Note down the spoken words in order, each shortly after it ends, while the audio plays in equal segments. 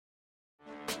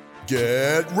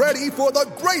Get ready for the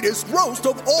greatest roast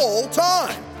of all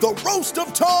time, the Roast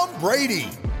of Tom Brady,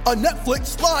 a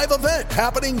Netflix live event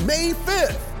happening May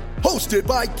 5th. Hosted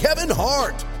by Kevin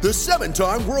Hart, the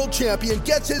 7-time world champion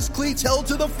gets his cleats held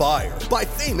to the fire by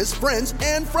famous friends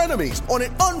and frenemies on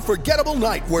an unforgettable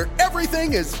night where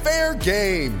everything is fair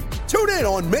game. Tune in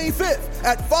on May 5th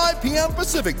at 5 p.m.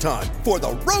 Pacific time for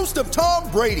the Roast of Tom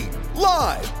Brady,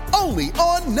 live only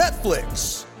on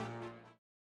Netflix.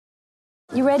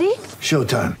 You ready?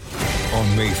 Showtime.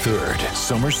 On May 3rd,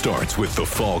 summer starts with The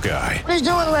Fall Guy. What are you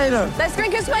doing later? Let's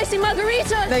drink a spicy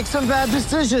margarita. Make some bad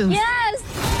decisions. Yes!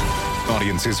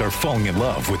 Audiences are falling in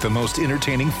love with the most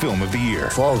entertaining film of the year.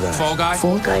 Fall Guy. Fall Guy?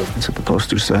 Fall Guy. That's what the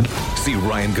poster said. See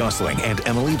Ryan Gosling and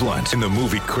Emily Blunt in the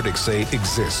movie critics say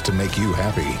exists to make you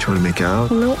happy. Trying to make it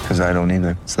out? Nope. Because I don't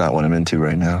either. It's not what I'm into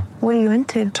right now. What are you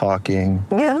into? Talking.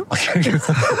 Yeah.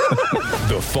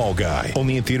 The Fall Guy.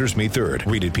 Only in theaters May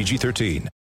 3rd. Rated PG-13.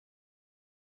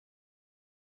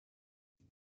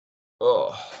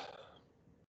 Oh.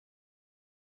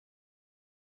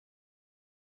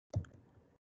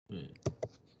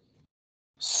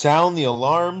 Sound the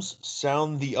alarms.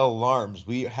 Sound the alarms.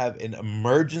 We have an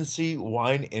emergency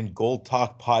wine and gold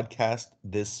talk podcast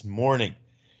this morning.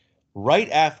 Right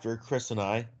after Chris and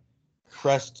I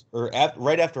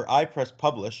right after I pressed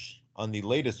publish on the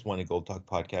latest wine and gold talk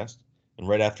podcast, and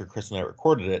right after Chris and I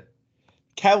recorded it,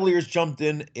 Cavaliers jumped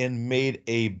in and made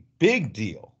a big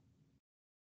deal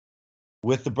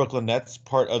with the Brooklyn Nets,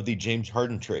 part of the James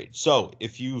Harden trade. So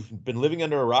if you've been living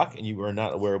under a rock and you are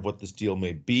not aware of what this deal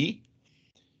may be,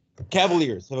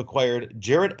 Cavaliers have acquired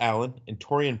Jarrett Allen and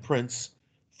Taurean Prince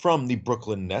from the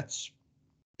Brooklyn Nets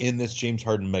in this James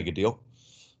Harden mega deal.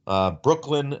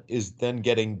 Brooklyn is then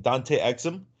getting Dante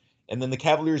Exum, and then the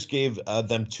Cavaliers gave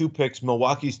them 2 picks,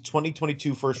 Milwaukee's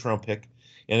 2022 first-round pick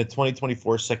and a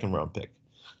 2024 second-round pick.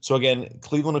 So again,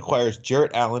 Cleveland acquires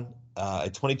Jarrett Allen, a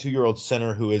 22-year-old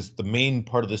center who is the main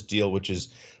part of this deal, which is,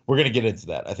 we're going to get into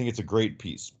that. I think it's a great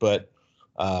piece. But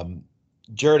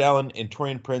Jarrett Allen and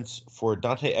Taurean Prince for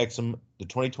Dante Exum, the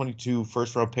 2022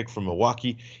 first-round pick from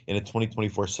Milwaukee, and a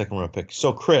 2024 second-round pick.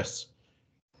 So, Chris,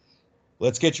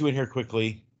 let's get you in here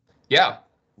quickly. Yeah.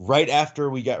 Right after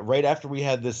we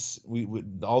had this,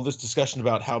 all this discussion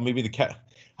about how maybe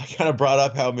I kind of brought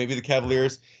up how maybe the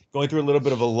Cavaliers going through a little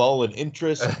bit of a lull in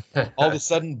interest. All of a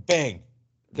sudden, bang,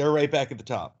 they're right back at the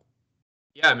top.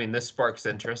 Yeah, I mean, this sparks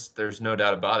interest. There's no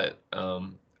doubt about it.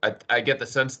 I get the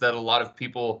sense that a lot of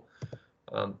people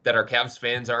that are Cavs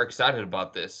fans are excited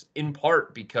about this, in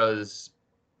part because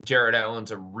Jarrett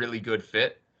Allen's a really good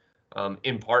fit,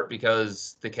 in part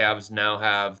because the Cavs now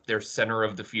have their center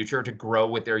of the future to grow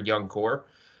with their young core.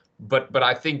 But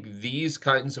I think these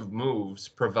kinds of moves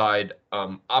provide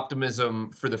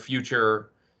optimism for the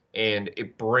future, and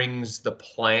it brings the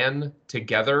plan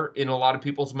together in a lot of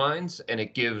people's minds, and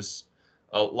it gives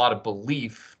a lot of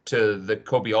belief to the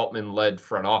Kobe Altman-led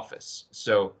front office.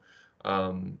 So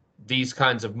these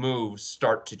kinds of moves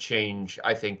start to change,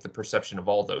 I think, the perception of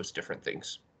all those different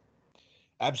things.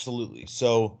 Absolutely.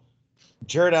 So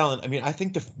Jarrett Allen, I mean, I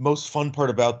think the most fun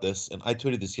part about this, and I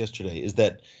tweeted this yesterday, is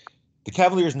that the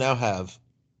Cavaliers now have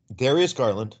Darius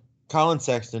Garland, Colin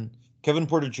Sexton, Kevin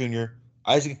Porter Jr.,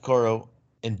 Isaac Okoro,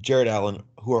 and Jarrett Allen,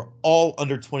 who are all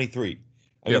under 23.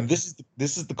 I mean, this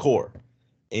is the core,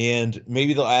 and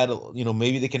maybe they'll add,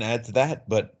 maybe they can add to that.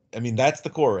 But I mean, that's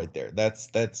the core right there. That's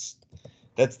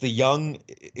the young,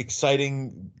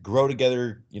 exciting, grow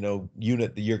together,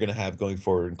 unit that you're going to have going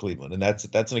forward in Cleveland, and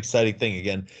that's an exciting thing.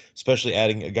 Again, especially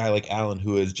adding a guy like Allen,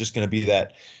 who is just going to be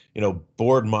that,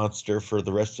 board monster for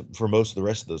most of the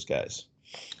rest of those guys.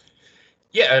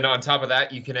 Yeah, and on top of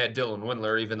that, you can add Dylan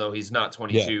Windler, even though he's not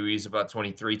 22. Yeah. He's about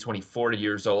 23, 24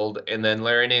 years old. And then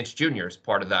Larry Nance Jr. is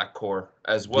part of that core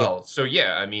as well. Yeah. So,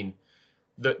 yeah, I mean,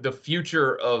 the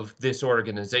future of this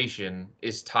organization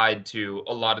is tied to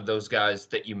a lot of those guys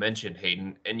that you mentioned,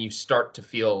 Hayden, and you start to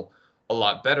feel a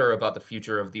lot better about the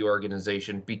future of the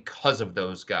organization because of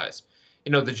those guys.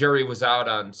 The jury was out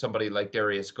on somebody like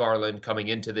Darius Garland coming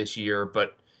into this year,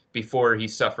 but before he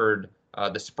suffered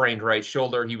the sprained right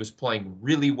shoulder, he was playing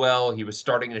really well. He was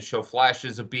starting to show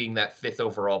flashes of being that 5th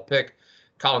overall pick.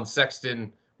 Colin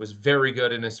Sexton was very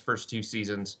good in his first 2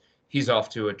 seasons. He's off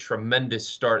to a tremendous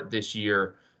start this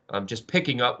year, just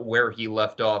picking up where he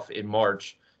left off in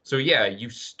March. So, yeah, you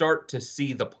start to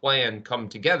see the plan come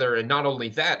together. And not only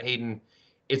that, Hayden,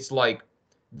 it's like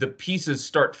the pieces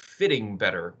start fitting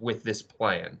better with this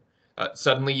plan.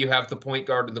 Suddenly you have the point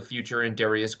guard of the future in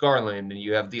Darius Garland, and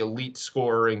you have the elite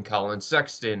scorer in Colin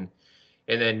Sexton,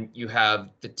 and then you have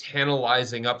the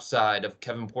tantalizing upside of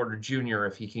Kevin Porter Jr.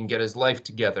 if he can get his life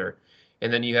together,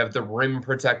 and then you have the rim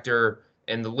protector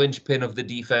and the linchpin of the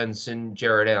defense in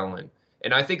Jared Allen.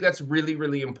 And I think that's really,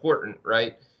 really important,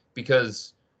 right?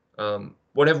 Because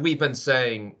what have we been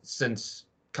saying since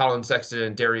Colin Sexton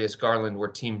and Darius Garland were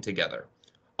teamed together?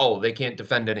 Oh, they can't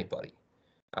defend anybody.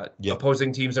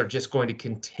 Opposing teams are just going to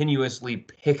continuously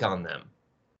pick on them.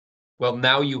 Well,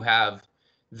 now you have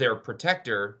their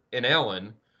protector in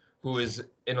Allen, who is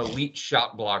an elite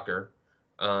shot blocker,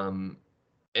 and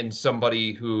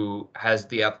somebody who has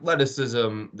the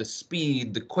athleticism, the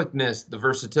speed, the quickness, the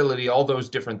versatility, all those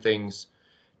different things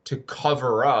to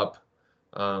cover up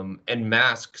and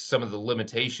mask some of the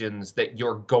limitations that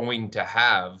you're going to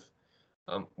have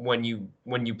when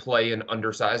you play an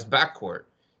undersized backcourt.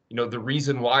 You know, the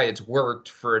reason why it's worked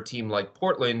for a team like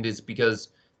Portland is because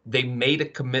they made a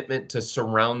commitment to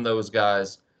surround those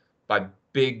guys by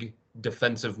big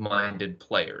defensive-minded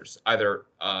players, either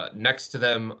next to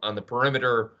them on the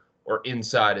perimeter or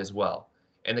inside as well.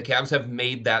 And the Cavs have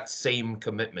made that same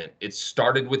commitment. It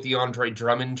started with the Andre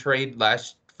Drummond trade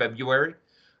last February.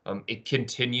 It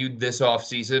continued this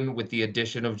offseason with the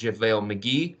addition of JaVale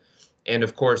McGee and,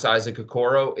 of course, Isaac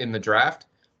Okoro in the draft.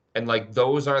 And, like,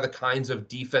 those are the kinds of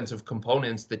defensive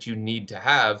components that you need to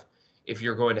have if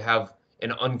you're going to have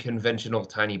an unconventional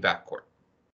tiny backcourt.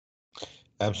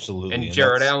 Absolutely. And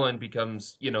Jared Allen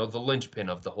becomes, the linchpin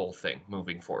of the whole thing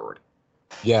moving forward.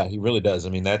 Yeah, he really does. I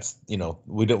mean, that's,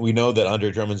 we know that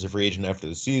Andre Drummond's a free agent after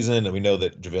the season, and we know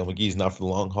that JaVale McGee's not for the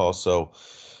long haul. So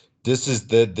this is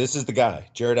the guy.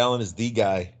 Jared Allen is the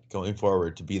guy going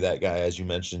forward to be that guy, as you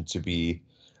mentioned, to be,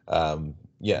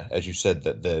 as you said,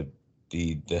 that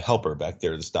the helper back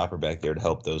there, the stopper back there to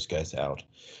help those guys out.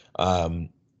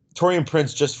 Taurean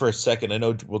Prince, just for a second, I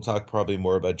know we'll talk probably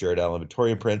more about Jared Allen, but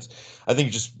Taurean Prince, I think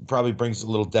just probably brings a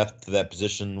little depth to that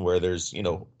position where there's,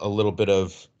 a little bit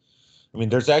of,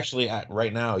 there's actually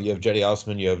right now you have Jetty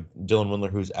Osman, you have Dylan Windler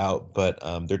who's out, but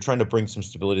they're trying to bring some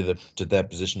stability to that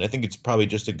position. I think it's probably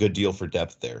just a good deal for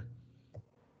depth there.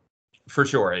 For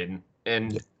sure, Aiden.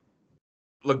 And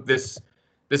look, this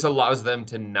allows them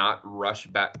to not rush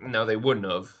back. Now, they wouldn't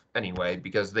have anyway,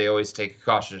 because they always take a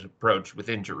cautious approach with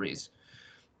injuries.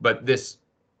 But this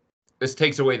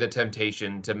takes away the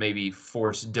temptation to maybe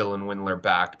force Dylan Windler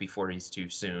back before he's too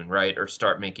soon, right? Or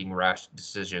start making rash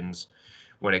decisions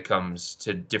when it comes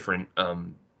to different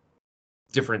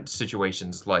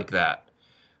situations like that.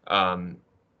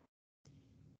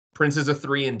 Prince is a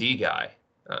 3-and-D guy.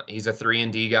 He's a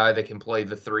 3-and-D guy that can play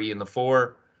the 3 and the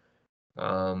 4.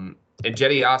 And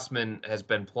Jetty Osman has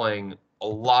been playing a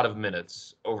lot of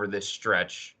minutes over this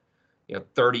stretch.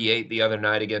 38 the other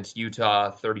night against Utah,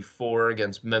 34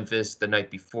 against Memphis the night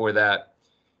before that.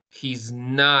 He's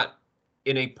not,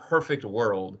 in a perfect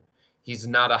world, he's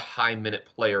not a high-minute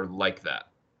player like that.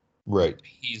 Right.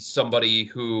 He's somebody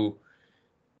who,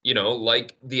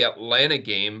 like the Atlanta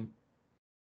game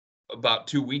about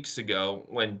 2 weeks ago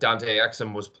when Dante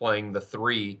Exum was playing the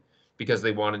 3 because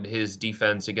they wanted his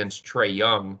defense against Trae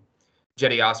Young,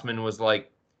 Jetty Osman was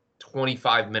like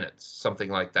 25 minutes, something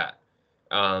like that.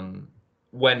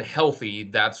 When healthy,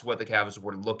 that's what the Cavs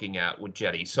were looking at with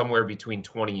Jetty, somewhere between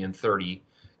 20 and 30,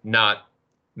 not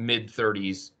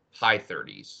mid-30s, high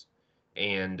 30s.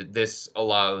 And this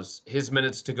allows his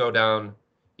minutes to go down.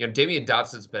 Damian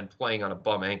Dotson's been playing on a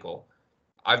bum ankle.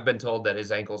 I've been told that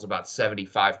his ankle's about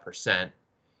 75%,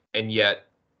 and yet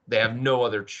they have no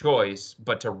other choice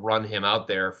but to run him out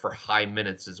there for high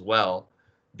minutes as well,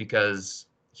 because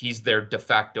he's their de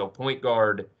facto point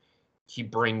guard. He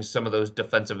brings some of those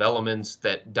defensive elements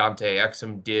that Dante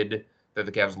Exum did, that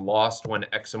the Cavs lost when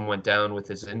Exum went down with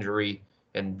his injury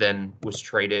and then was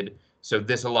traded. So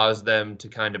this allows them to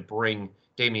kind of bring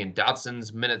Damian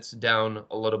Dotson's minutes down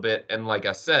a little bit. And like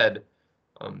I said,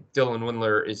 Dylan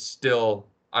Windler is still,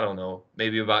 I don't know,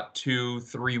 maybe about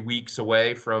 2-3 weeks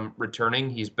away from returning.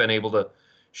 He's been able to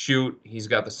shoot. He's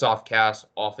got the soft cast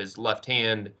off his left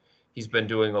hand. He's been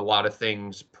doing a lot of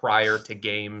things prior to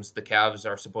games. The Cavs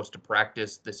are supposed to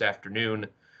practice this afternoon.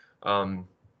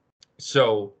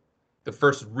 So the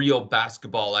first real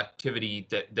basketball activity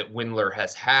that Windler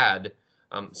has had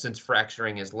since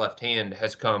fracturing his left hand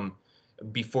has come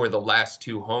before the last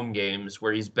 2 home games,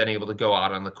 where he's been able to go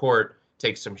out on the court,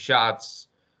 take some shots,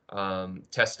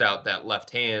 test out that left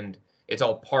hand. It's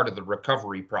all part of the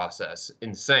recovery process.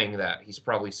 In saying that, he's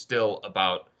probably still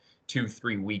about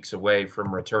 2-3 weeks away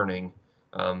from returning,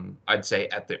 I'd say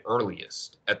at the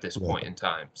earliest at this point in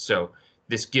time. So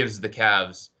this gives the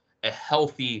Cavs a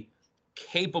healthy,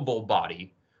 capable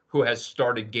body who has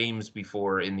started games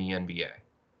before in the NBA.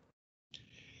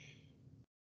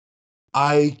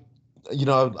 I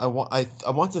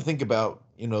want to think about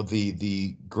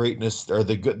the greatness or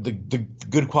the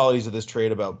good qualities of this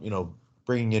trade, about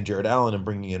bringing in Jared Allen and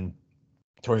bringing in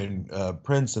Taurean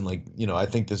Prince, and I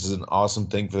think this is an awesome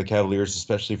thing for the Cavaliers,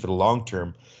 especially for the long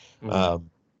term. Mhm.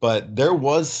 But there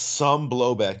was some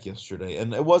blowback yesterday,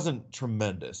 and it wasn't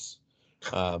tremendous.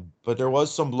 But there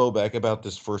was some blowback about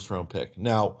this first round pick.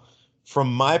 Now,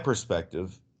 from my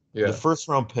perspective, the first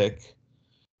round pick,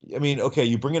 I mean, okay,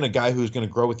 you bring in a guy who's going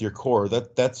to grow with your core.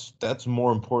 That's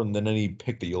more important than any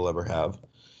pick that you'll ever have.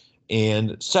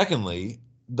 And secondly,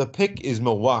 the pick is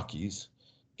Milwaukee's,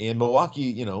 and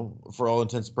Milwaukee, for all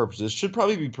intents and purposes, should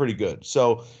probably be pretty good.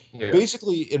 So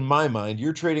basically, in my mind,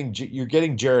 you're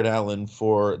getting Jared Allen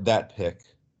for that pick,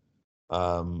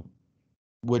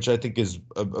 which I think is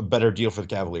a better deal for the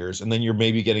Cavaliers. And then you're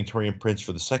maybe getting Taurean Prince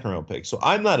for the second round pick. So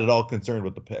I'm not at all concerned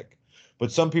with the pick.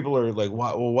 But some people are like,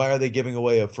 why are they giving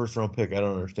away a first round pick? I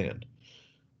don't understand.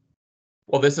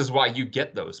 Well, this is why you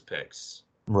get those picks.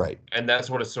 Right. And that's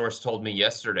what a source told me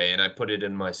yesterday, and I put it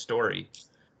in my story.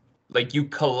 Like, you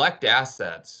collect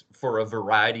assets for a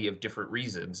variety of different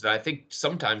reasons. And I think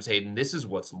sometimes, Hayden, this is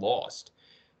what's lost.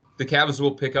 The Cavs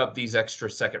will pick up these extra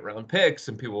second-round picks,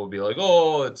 and people will be like,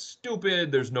 oh, it's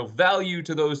stupid. There's no value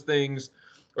to those things.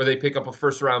 Or they pick up a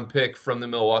first-round pick from the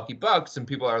Milwaukee Bucks, and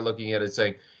people are looking at it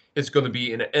saying, it's going to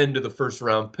be an end of the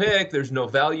first-round pick. There's no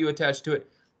value attached to it.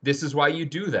 This is why you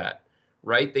do that,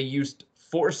 right? They used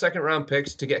 4 second-round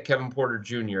picks to get Kevin Porter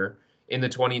Jr. in the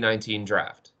 2019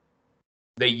 draft.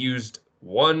 They used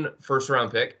 1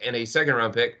 first-round pick and a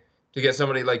second-round pick to get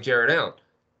somebody like Jared Allen.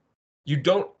 You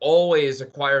don't always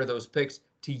acquire those picks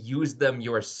to use them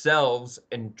yourselves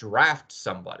and draft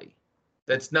somebody.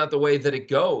 That's not the way that it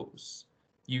goes.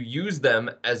 You use them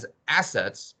as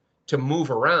assets to move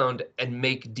around and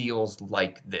make deals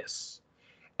like this.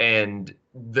 And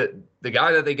the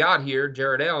guy that they got here,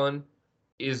 Jared Allen,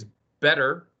 is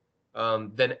better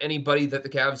than anybody that the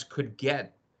Cavs could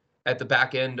get at the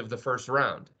back end of the first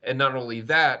round. And not only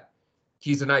that,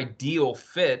 he's an ideal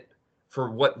fit for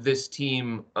what this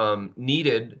team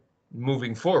needed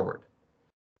moving forward.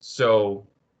 So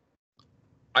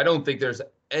I don't think there's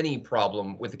any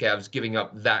problem with the Cavs giving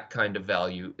up that kind of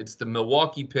value. It's the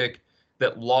Milwaukee pick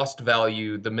that lost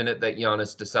value the minute that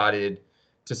Giannis decided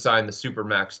to sign the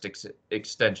Supermax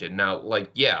extension. Now,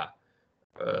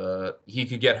 he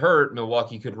could get hurt.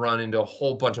 Milwaukee could run into a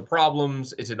whole bunch of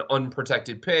problems. It's an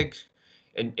unprotected pick,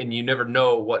 and you never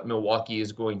know what Milwaukee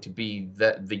is going to be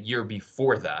the year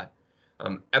before that.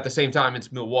 At the same time,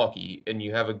 it's Milwaukee, and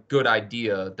you have a good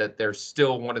idea that they're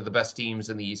still one of the best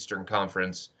teams in the Eastern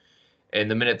Conference.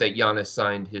 And the minute that Giannis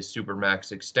signed his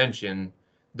Supermax extension,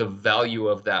 the value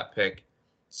of that pick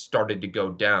started to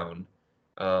go down.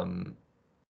 And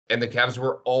the Cavs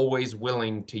were always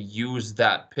willing to use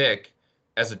that pick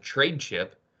as a trade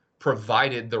chip,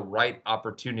 provided the right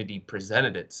opportunity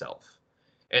presented itself.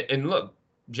 And look,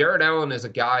 Jared Allen is a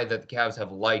guy that the Cavs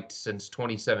have liked since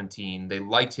 2017. They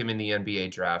liked him in the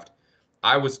NBA draft.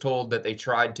 I was told that they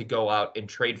tried to go out and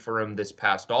trade for him this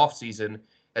past offseason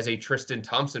as a Tristan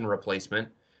Thompson replacement,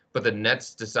 but the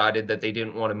Nets decided that they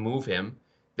didn't want to move him.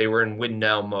 They were in win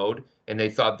now mode, and they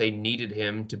thought they needed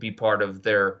him to be part of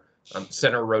their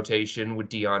center rotation with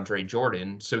DeAndre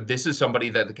Jordan. So this is somebody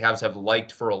that the Cavs have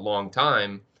liked for a long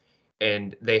time,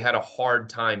 and they had a hard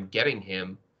time getting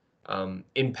him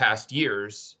in past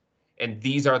years. And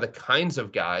these are the kinds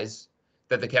of guys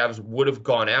that the Cavs would have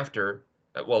gone after.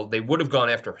 Well, they would have gone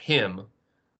after him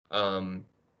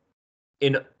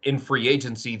in free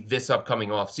agency this upcoming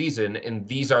offseason. And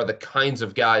these are the kinds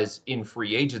of guys in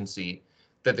free agency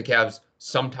that the Cavs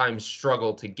sometimes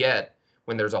struggle to get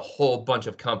when there's a whole bunch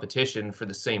of competition for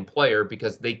the same player,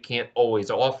 because they can't always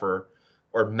offer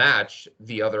or match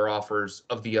the other offers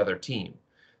of the other team.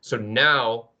 So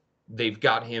now they've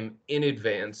got him in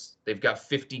advance. They've got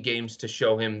 50 games to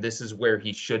show him this is where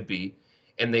he should be.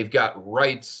 And they've got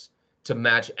rights to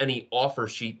match any offer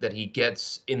sheet that he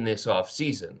gets in this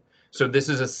offseason. So this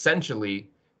is essentially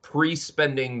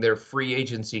pre-spending their free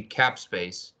agency cap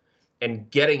space and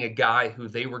getting a guy who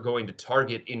they were going to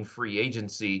target in free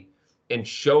agency and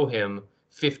show him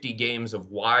 50 games of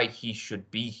why he should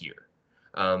be here.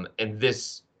 And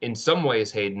this, in some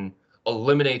ways, Hayden,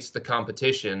 eliminates the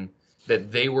competition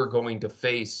that they were going to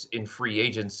face in free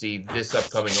agency this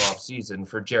upcoming offseason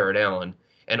for Jared Allen.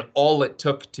 And all it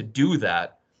took to do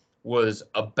that was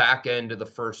a back end of the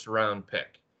first round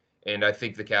pick. And I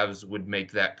think the Cavs would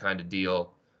make that kind of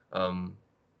deal 10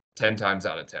 times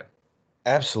out of 10.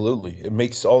 Absolutely. It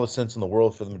makes all the sense in the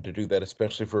world for them to do that,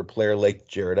 especially for a player like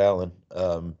Jared Allen.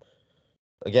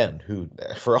 Again, who,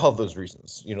 for all of those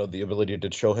reasons, the ability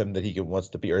to show him that he wants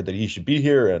to be, or that he should be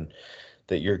here, and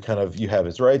that you have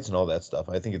his rights and all that stuff.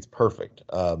 I think it's perfect.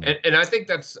 And I think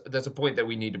that's a point that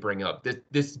we need to bring up.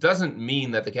 This doesn't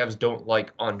mean that the Cavs don't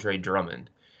like Andre Drummond,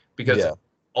 because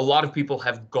a lot of people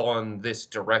have gone this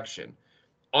direction.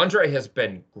 Andre has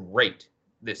been great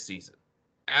this season.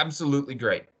 Absolutely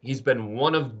great. He's been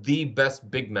one of the best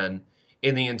big men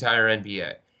in the entire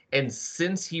NBA. And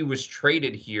since he was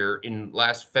traded here in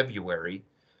last February,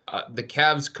 the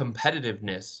Cavs'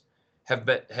 competitiveness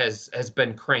has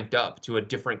been cranked up to a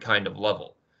different kind of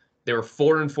level. They were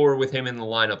 4-4 with him in the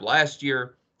lineup last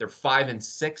year. They're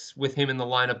 5-6 with him in the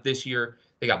lineup this year.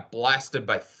 They got blasted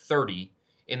by 30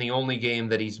 in the only game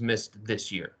that he's missed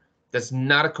this year. That's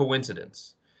not a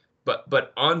coincidence.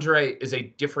 But Andre is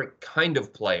a different kind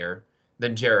of player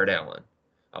than Jarrett Allen.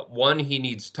 One, he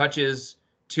needs touches.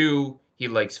 Two, he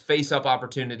likes face-up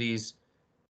opportunities.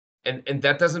 And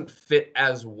that doesn't fit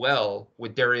as well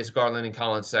with Darius Garland and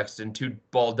Colin Sexton, two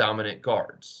ball-dominant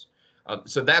guards.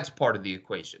 So that's part of the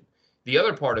equation. The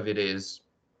other part of it is,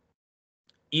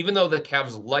 even though the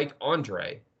Cavs like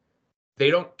Andre,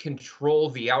 they don't control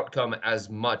the outcome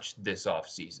as much this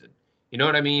offseason. You know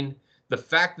what I mean? The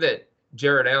fact that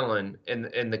Jarrett Allen and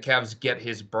the Cavs get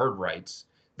his bird rights,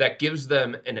 that gives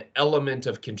them an element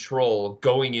of control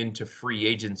going into free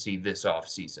agency this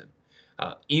offseason.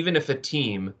 Even if a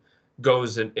team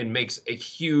goes and makes a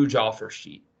huge offer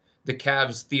sheet, the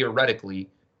Cavs theoretically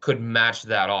could match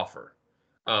that offer.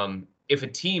 If a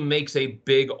team makes a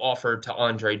big offer to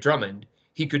Andre Drummond,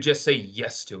 he could just say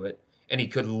yes to it, and he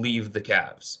could leave the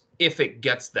Cavs if it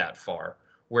gets that far,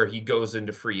 where he goes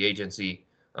into free agency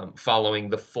following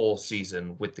the full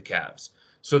season with the Cavs.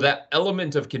 So that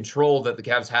element of control that the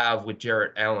Cavs have with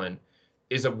Jarrett Allen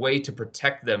is a way to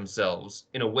protect themselves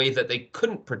in a way that they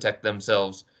couldn't protect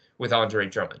themselves with Andre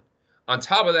Drummond. On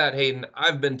top of that, Hayden,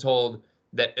 I've been told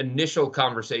that initial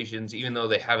conversations, even though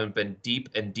they haven't been deep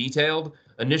and detailed,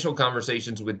 initial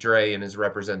conversations with Dre and his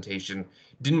representation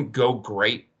didn't go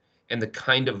great. And the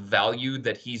kind of value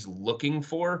that he's looking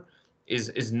for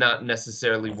is not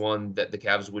necessarily one that the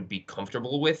Cavs would be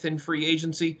comfortable with in free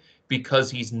agency,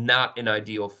 because he's not an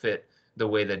ideal fit the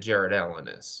way that Jarrett Allen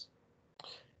is.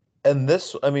 And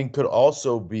this, could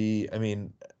also be,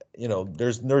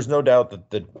 there's no doubt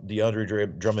that the Andre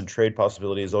Drummond trade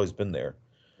possibility has always been there.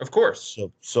 Of course.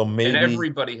 So maybe, and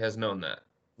everybody has known that,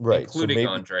 right? Including so maybe,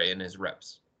 Andre and his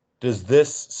reps. Does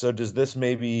this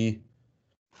maybe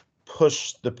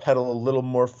push the pedal a little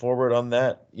more forward on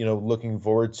that? Looking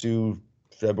forward to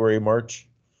February, March.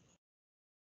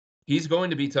 He's going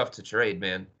to be tough to trade,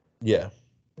 man. Yeah.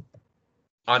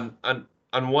 On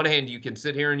one hand, you can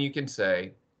sit here and you can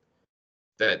say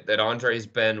that Andre's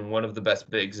been one of the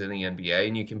best bigs in the NBA,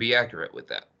 and you can be accurate with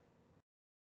that.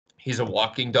 He's a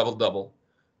walking double-double.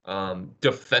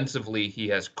 Defensively, he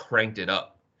has cranked it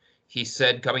up. He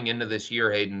said coming into this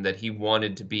year, Hayden, that he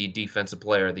wanted to be Defensive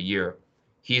Player of the Year.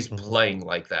 He's playing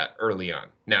like that early on.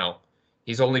 Now,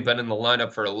 he's only been in the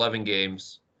lineup for 11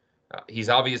 games. He's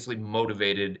obviously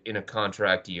motivated in a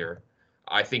contract year.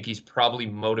 I think he's probably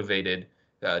motivated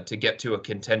to get to a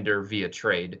contender via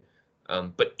trade.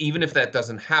 But even if that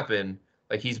doesn't happen,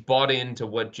 like, he's bought into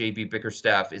what JB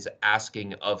Bickerstaff is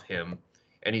asking of him,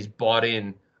 and he's bought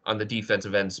in on the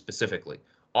defensive end specifically.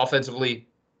 Offensively,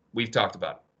 we've talked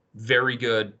about it. Very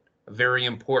good, very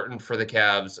important for the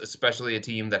Cavs, especially a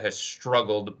team that has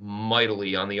struggled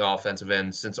mightily on the offensive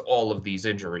end since all of these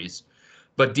injuries.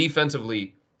 But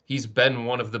defensively, he's been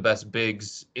one of the best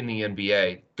bigs in the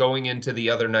NBA. Going into the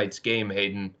other night's game,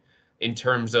 Hayden, in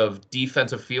terms of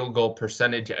defensive field goal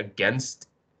percentage against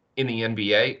in the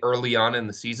NBA early on in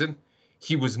the season,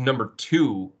 he was number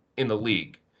 2 in the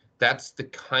league. That's the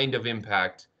kind of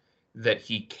impact that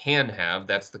he can have.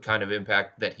 That's the kind of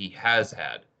impact that he has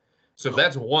had. So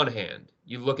that's one hand.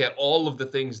 You look at all of the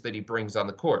things that he brings on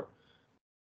the court.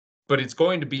 But it's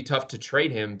going to be tough to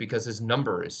trade him because his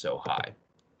number is so high.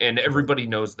 And everybody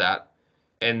knows that.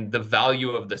 And the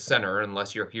value of the center,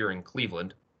 unless you're here in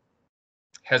Cleveland,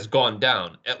 has gone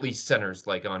down, at least centers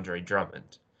like Andre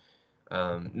Drummond.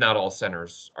 Not all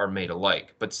centers are made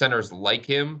alike, but centers like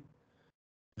him,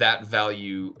 that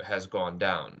value has gone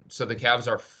down. So the Cavs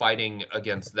are fighting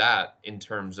against that in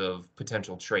terms of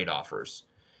potential trade offers.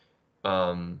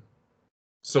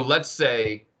 So let's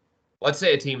say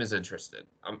a team is interested.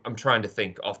 I'm trying to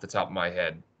think off the top of my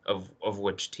head of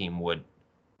which team would.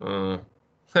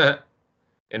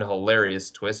 In a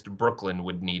hilarious twist, Brooklyn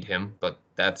would need him, but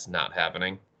that's not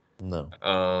happening. No.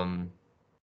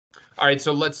 All right,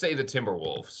 so let's say the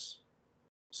Timberwolves.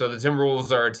 So the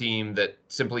Timberwolves are a team that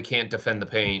simply can't defend the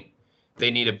paint.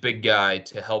 They need a big guy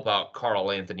to help out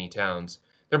Karl Anthony Towns.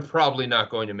 They're probably not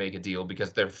going to make a deal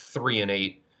because they're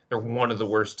 3-8. They're one of the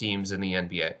worst teams in the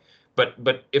NBA.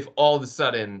 But if all of a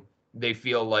sudden they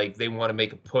feel like they want to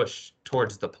make a push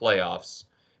towards the playoffs,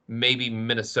 maybe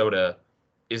Minnesota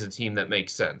is a team that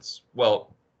makes sense.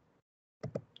 Well,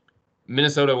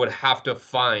 Minnesota would have to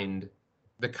find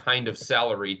the kind of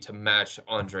salary to match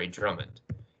Andre Drummond.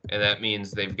 And that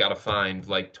means they've got to find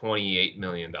like $28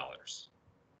 million.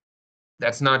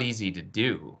 That's not easy to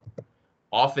do.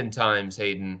 Oftentimes,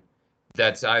 Hayden,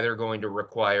 that's either going to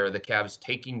require the Cavs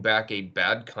taking back a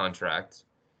bad contract,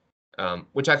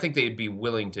 which I think they'd be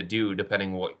willing to do depending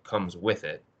on what comes with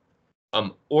it,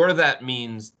 or that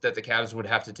means that the Cavs would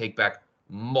have to take back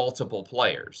multiple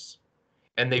players.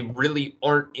 And they really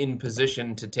aren't in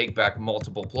position to take back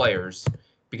multiple players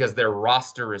because their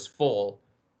roster is full.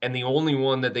 And the only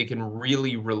one that they can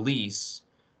really release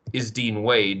is Dean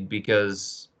Wade,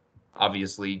 because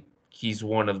obviously he's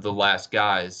one of the last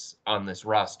guys on this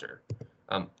roster.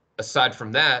 Aside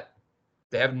from that,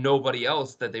 they have nobody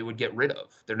else that they would get rid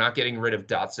of. They're not getting rid of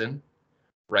Dotson,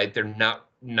 right? They're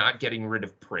not getting rid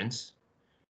of Prince.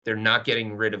 They're not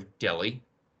getting rid of Delly.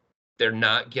 They're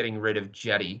not getting rid of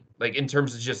Jetty. Like, in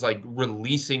terms of just like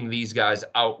releasing these guys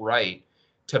outright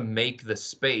to make the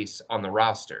space on the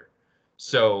roster.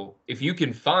 So if you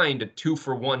can find a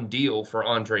 2-for-1 deal for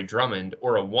Andre Drummond,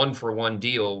 or a 1-for-1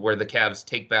 deal where the Cavs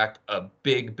take back a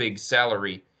big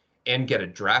salary and get a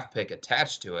draft pick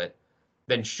attached to it,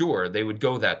 then sure, they would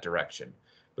go that direction.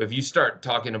 But if you start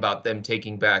talking about them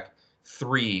taking back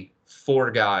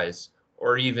 3-4 guys,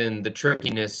 or even the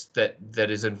trickiness that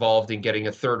is involved in getting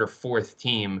a third or fourth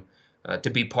team to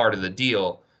be part of the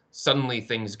deal, suddenly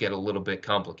things get a little bit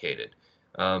complicated.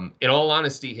 In all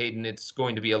honesty, Hayden, it's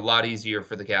going to be a lot easier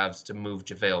for the Cavs to move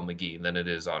JaVale McGee than it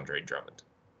is Andre Drummond.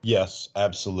 Yes,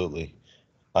 absolutely.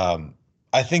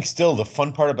 I think still the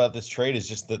fun part about this trade is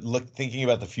just thinking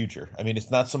about the future. I mean, it's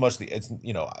not so much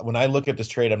when I look at this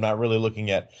trade, I'm not really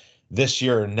looking at this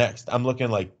year or next. I'm looking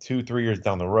like 2-3 years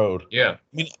down the road. Yeah.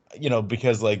 I mean,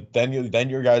 because like then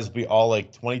your guys will be all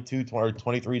like 22,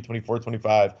 23, 24,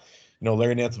 25.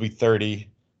 Larry Nance will be 30.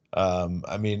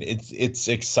 I mean, it's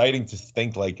exciting to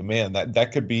think like, man,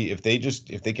 that could be, if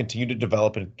they continue to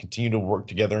develop and continue to work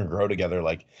together and grow together,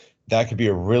 like that could be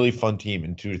a really fun team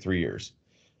in 2 to 3 years.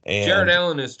 And Jarrett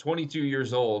Allen is 22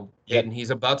 years old, yep. And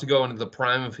he's about to go into the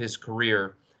prime of his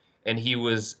career, and he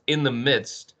was in the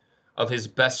midst of his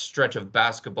best stretch of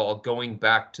basketball going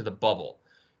back to the bubble.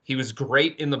 He was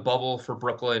great in the bubble for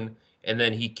Brooklyn, and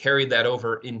then he carried that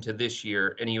over into this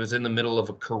year, and he was in the middle of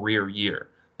a career year.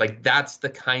 Like, that's the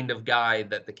kind of guy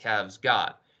that the Cavs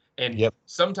got. And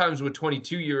Sometimes with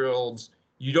 22-year-olds,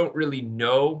 you don't really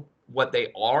know what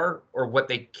they are or what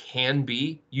they can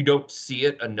be. You don't see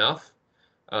it enough.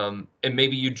 And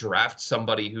maybe you draft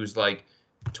somebody who's like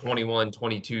 21,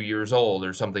 22 years old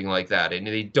or something like that, and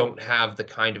they don't have the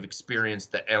kind of experience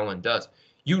that Allen does.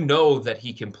 You know that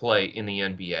he can play in the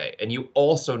NBA, and you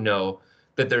also know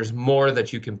that there's more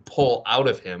that you can pull out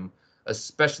of him,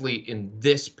 especially in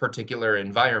this particular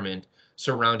environment,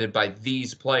 surrounded by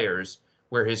these players,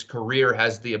 where his career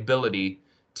has the ability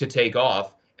to take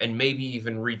off and maybe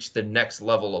even reach the next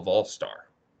level of all-star.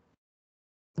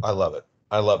 I love it.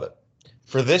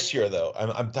 For this year, though,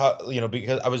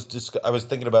 because I was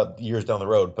thinking about years down the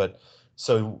road, but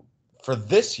so for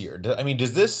this year,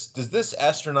 does this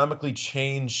astronomically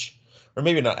change, or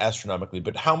maybe not astronomically,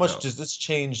 but how much does this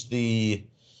change the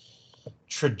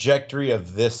trajectory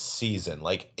of this season?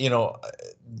 Like,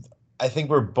 I think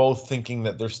we're both thinking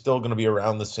that they're still going to be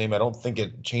around the same. I don't think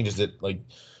it changes it like,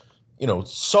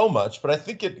 so much, but I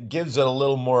think it gives it a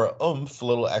little more oomph, a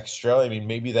little extra. I mean,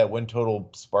 maybe that win total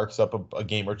sparks up a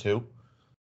game or two.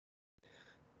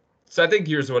 So I think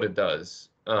here's what it does.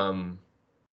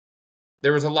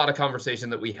 There was a lot of conversation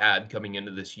that we had coming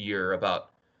into this year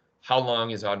about how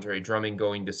long is Andre Drummond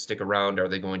going to stick around? Are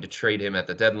they going to trade him at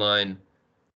the deadline?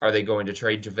 Are they going to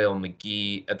trade JaVale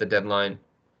McGee at the deadline?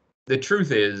 The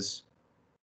truth is,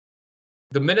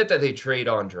 the minute that they trade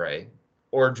Andre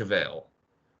or JaVale,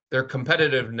 their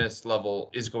competitiveness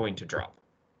level is going to drop.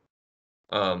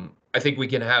 I think we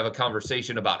can have a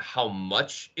conversation about how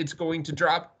much it's going to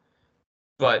drop,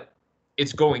 but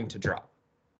it's going to drop.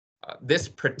 This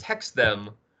protects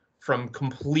them from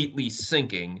completely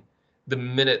sinking the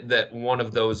minute that one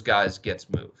of those guys gets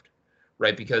moved,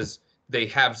 right? Because they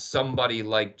have somebody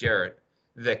like Jarrett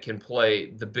that can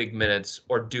play the big minutes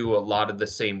or do a lot of the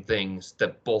same things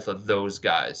that both of those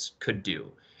guys could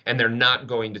do. And they're not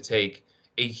going to take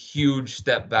a huge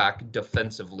step back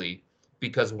defensively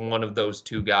because one of those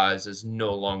two guys is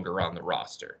no longer on the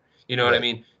roster. You know what I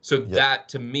mean? So that,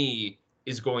 to me,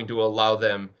 is going to allow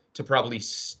them to probably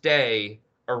stay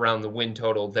around the win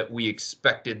total that we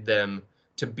expected them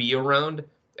to be around,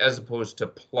 as opposed to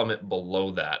plummet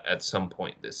below that at some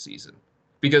point this season.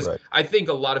 Because Right. I think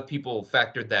a lot of people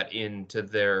factored that into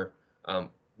their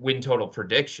win total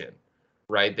prediction,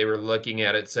 right? They were looking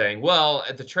at it saying, well,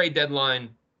 at the trade deadline,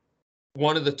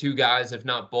 one of the two guys, if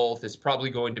not both, is probably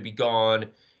going to be gone.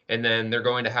 And then they're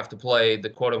going to have to play the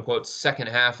quote unquote second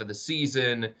half of the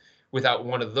season without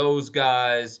one of those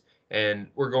guys. And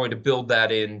we're going to build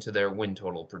that into their win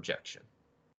total projection.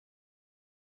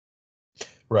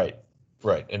 Right.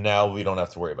 And now we don't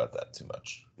have to worry about that too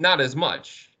much. Not as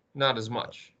much.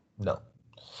 No.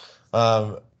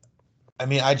 I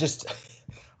mean, I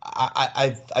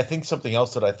think something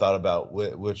else that I thought about,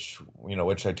 which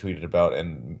I tweeted about,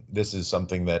 and this is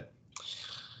something that,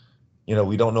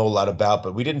 we don't know a lot about,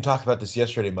 but we didn't talk about this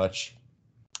yesterday much.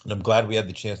 And I'm glad we had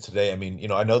the chance today. I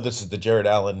mean, I know this is the Jared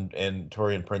Allen and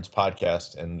Torian Prince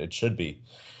podcast, and it should be,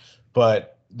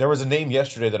 but there was a name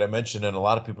yesterday that I mentioned, and a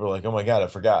lot of people were like, oh my God, I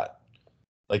forgot.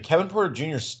 Like Kevin Porter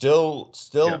Jr. still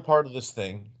part of this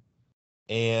thing.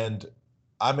 And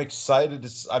I'm excited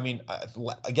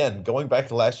again, going back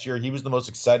to last year, he was the most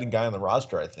exciting guy on the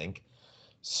roster, I think.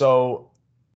 So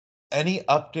any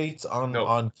updates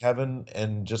on Kevin,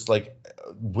 and just like,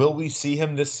 will we see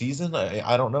him this season?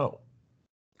 I don't know.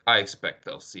 I expect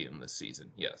they'll see him this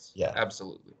season. Yes. Yeah.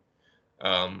 Absolutely.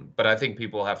 But I think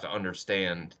people have to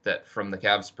understand that from the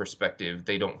Cavs' perspective,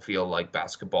 they don't feel like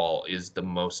basketball is the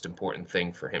most important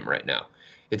thing for him right now.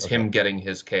 It's him getting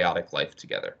his chaotic life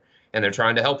together. And they're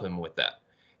trying to help him with that.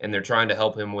 And they're trying to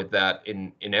help him with that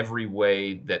in every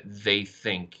way that they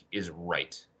think is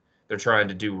right. They're trying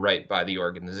to do right by the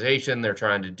organization. They're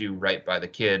trying to do right by the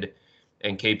kid.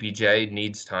 And KPJ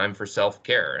needs time for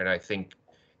self-care. And I think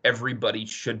everybody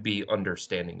should be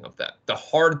understanding of that. The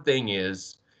hard thing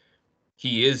is,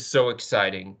 he is so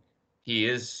exciting. He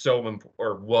is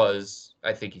was,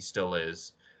 I think he still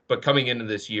is. But coming into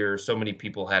this year, so many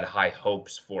people had high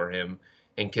hopes for him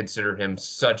and considered him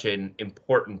such an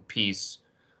important piece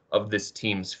of this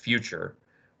team's future.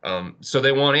 So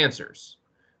they want answers.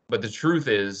 But the truth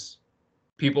is,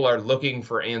 people are looking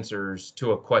for answers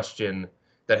to a question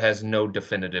that has no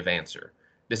definitive answer.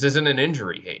 This isn't an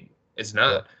injury, Hayden. It's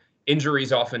not. Yeah.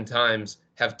 Injuries oftentimes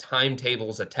have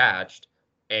timetables attached,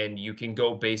 and you can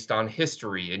go based on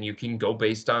history, and you can go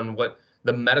based on what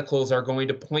the medicals are going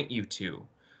to point you to.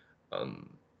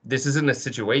 This isn't a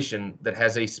situation that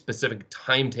has a specific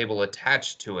timetable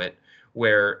attached to it,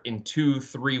 where in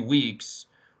 2-3 weeks,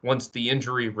 once the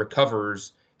injury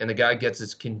recovers and the guy gets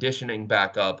his conditioning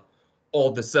back up, all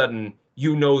of a sudden,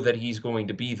 that he's going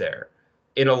to be there.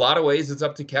 In a lot of ways, it's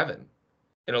up to Kevin.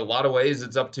 In a lot of ways,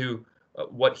 it's up to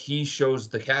what he shows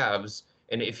the Cavs,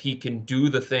 and if he can do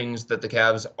the things that the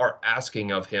Cavs are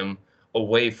asking of him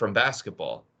away from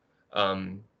basketball.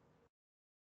 And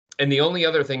the only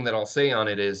other thing that I'll say on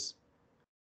it is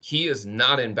he is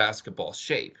not in basketball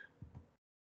shape.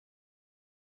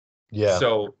 Yeah.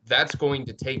 So that's going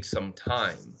to take some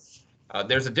time.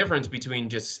 There's a difference between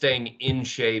just staying in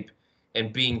shape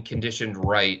and being conditioned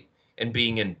right and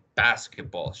being in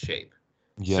basketball shape.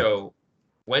 Yeah. So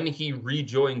when he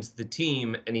rejoins the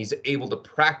team and he's able to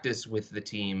practice with the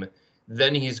team,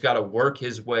 then he's got to work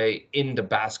his way into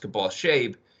basketball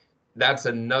shape. That's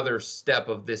another step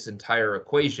of this entire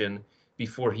equation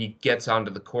before he gets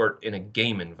onto the court in a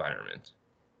game environment.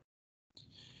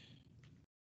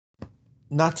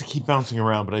 Not to keep bouncing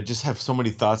around, but I just have so many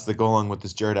thoughts that go along with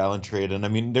this Jared Allen trade. And I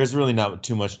mean, there's really not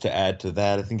too much to add to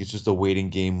that. I think it's just a waiting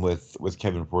game with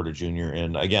Kevin Porter Jr.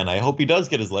 And again, I hope he does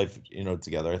get his life,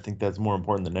 together. I think that's more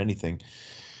important than anything,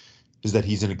 is that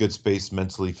he's in a good space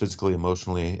mentally, physically,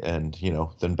 emotionally, and,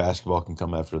 then basketball can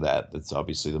come after that. That's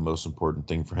obviously the most important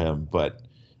thing for him. But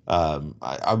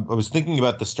I was thinking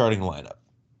about the starting lineup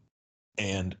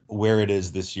and where it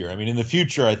is this year. I mean, in the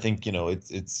future, I think,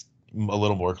 it's a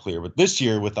little more clear, but this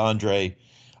year with Andre,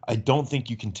 I don't think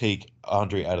you can take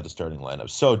Andre out of the starting lineup.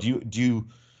 So do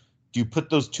you put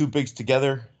those two bigs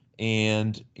together,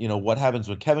 and what happens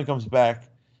when Kevin comes back?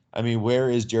 I mean, where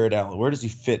is Jared Allen? Where does he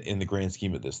fit in the grand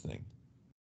scheme of this thing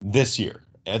this year?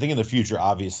 I think in the future,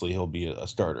 obviously he'll be a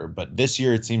starter, but this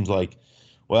year it seems like,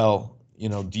 well,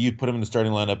 do you put him in the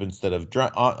starting lineup instead of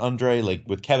Andre? Like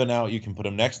with Kevin out, you can put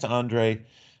him next to Andre.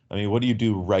 I mean, what do you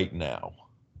do right now?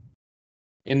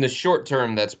 In the short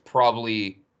term, that's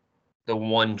probably the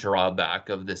one drawback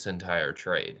of this entire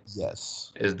trade.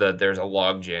 Yes. Is that there's a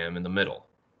logjam in the middle.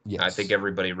 Yes. I think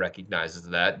everybody recognizes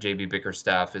that. JB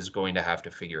Bickerstaff is going to have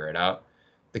to figure it out.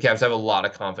 The Cavs have a lot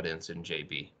of confidence in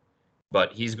JB,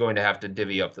 but he's going to have to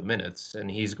divvy up the minutes, and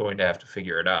he's going to have to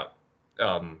figure it out.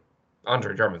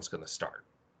 Andre Drummond's going to start.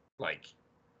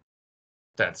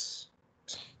 That's...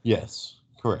 Yes,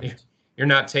 correct. you're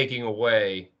not taking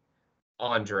away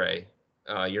Andre.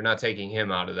 You're not taking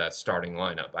him out of that starting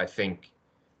lineup. I think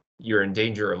you're in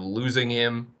danger of losing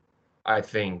him. I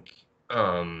think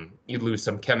you lose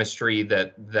some chemistry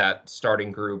that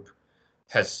starting group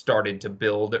has started to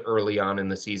build early on in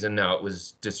the season. Now it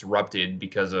was disrupted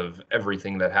because of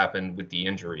everything that happened with the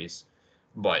injuries,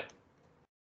 but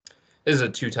this is a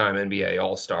two-time NBA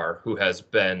All-Star who has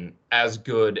been as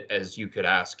good as you could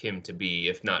ask him to be,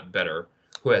 if not better,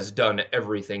 who has done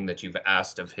everything that you've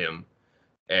asked of him.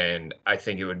 And I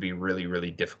think it would be really, really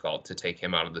difficult to take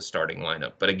him out of the starting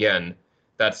lineup. But again,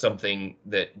 that's something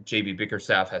that JB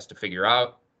Bickerstaff has to figure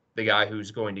out. The guy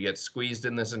who's going to get squeezed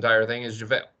in this entire thing is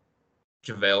JaVale.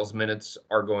 JaVale's minutes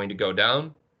are going to go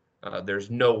down.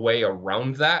 There's no way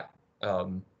around that.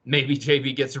 Maybe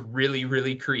JB gets really,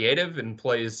 really creative and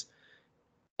plays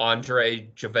Andre,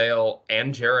 JaVale,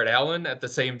 and Jarrett Allen at the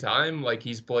same time. Like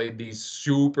he's played these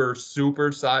super,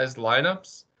 super sized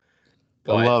lineups.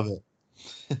 But, I love it.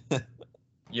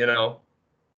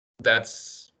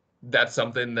 That's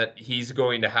something that he's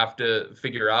going to have to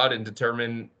figure out and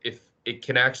determine if it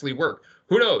can actually work.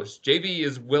 Who knows? JB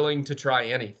is willing to try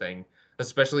anything,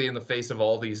 especially in the face of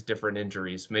all these different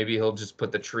injuries. Maybe he'll just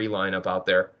put the tree lineup out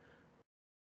there.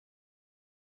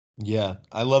 Yeah,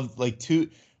 I love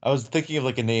I was thinking of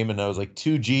like a name and I was like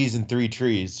 2 G's and 3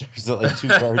 trees. Or so like 2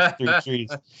 guards, 3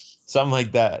 trees, something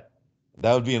like that.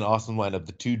 That would be an awesome lineup.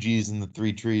 The 2 G's and the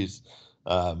 3 trees.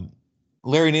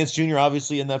 Larry Nance Jr.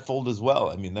 obviously in that fold as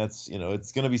well. I mean, that's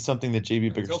it's going to be something that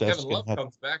JB Bickerstaff's Kevin Love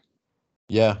comes back.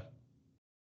 Yeah.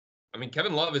 I mean,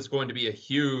 Kevin Love is going to be a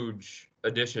huge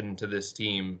addition to this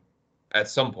team at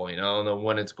some point. I don't know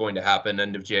when it's going to happen,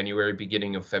 end of January,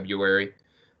 beginning of February.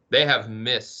 They have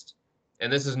missed,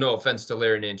 and this is no offense to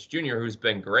Larry Nance Jr., who's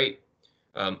been great,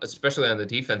 especially on the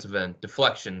defensive end,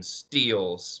 deflections,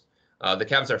 steals. The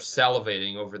Cavs are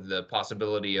salivating over the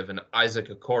possibility of an Isaac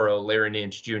Okoro, Larry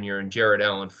Nance Jr., and Jarrett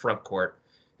Allen front court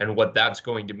and what that's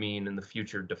going to mean in the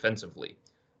future defensively.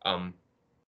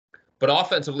 But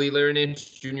offensively, Larry Nance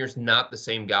Jr. is not the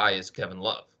same guy as Kevin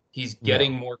Love. He's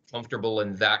getting more comfortable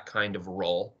in that kind of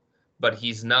role, but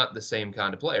he's not the same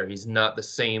kind of player. He's not the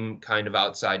same kind of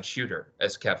outside shooter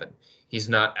as Kevin. He's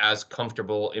not as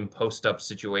comfortable in post-up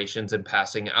situations and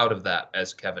passing out of that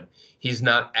as Kevin. He's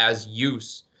not as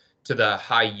used to the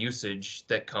high usage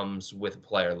that comes with a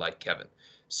player like Kevin.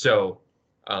 So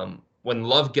when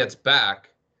Love gets back,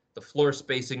 the floor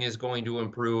spacing is going to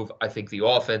improve. I think the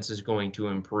offense is going to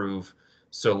improve.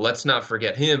 So let's not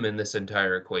forget him in this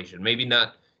entire equation. Maybe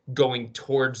not going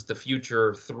towards the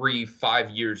future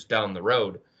 3-5 years down the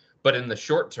road, but in the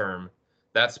short term,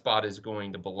 that spot is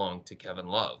going to belong to Kevin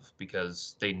Love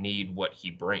because they need what he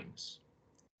brings.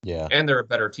 Yeah. And they're a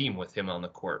better team with him on the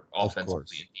court,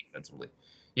 offensively and defensively.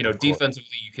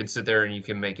 Defensively, you can sit there and you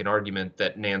can make an argument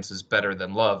that Nance is better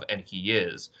than Love, and he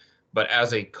is. But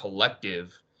as a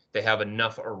collective, they have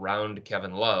enough around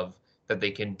Kevin Love that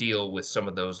they can deal with some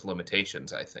of those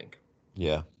limitations, I think.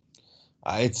 Yeah.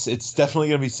 It's definitely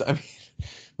going to be – I mean,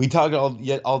 we talked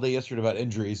all day yesterday about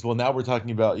injuries. Well, now we're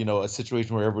talking about, a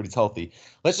situation where everybody's healthy.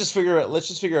 Let's just figure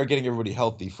out getting everybody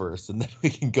healthy first, and then we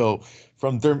can go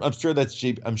from there. I'm sure that's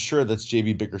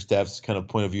JB Bickerstaff's kind of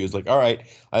point of view is like, all right,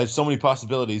 I have so many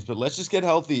possibilities, but let's just get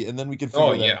healthy, and then we can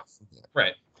figure that out.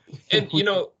 Right. And,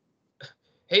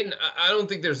 Hayden, I don't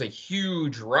think there's a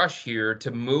huge rush here to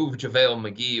move JaVale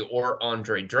McGee or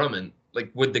Andre Drummond.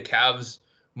 Like, would the Cavs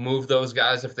move those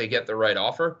guys if they get the right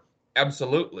offer?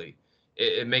 Absolutely.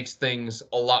 It makes things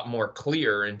a lot more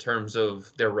clear in terms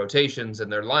of their rotations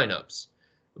and their lineups.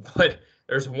 But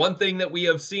there's one thing that we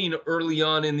have seen early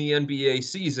on in the NBA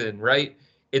season, right?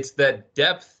 It's that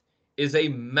depth is a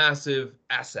massive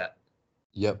asset.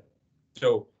 Yep.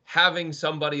 So having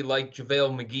somebody like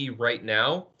JaVale McGee right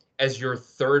now as your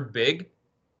third big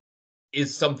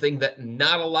is something that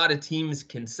not a lot of teams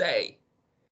can say.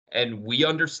 And we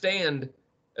understand,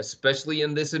 especially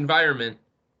in this environment,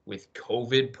 with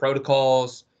COVID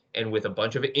protocols and with a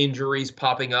bunch of injuries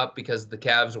popping up because the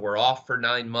Cavs were off for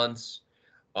 9 months,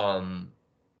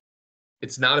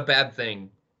 it's not a bad thing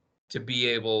to be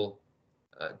able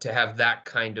to have that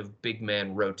kind of big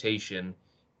man rotation,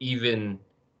 even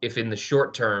if in the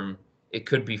short term it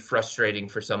could be frustrating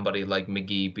for somebody like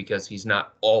McGee because he's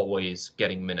not always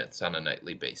getting minutes on a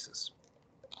nightly basis.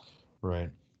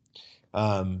 Right.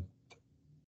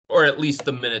 Or at least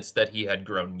the minutes that he had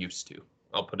grown used to.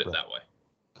 I'll put it that way.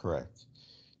 Correct.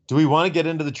 Do we want to get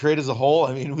into the trade as a whole?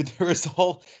 I mean, there was a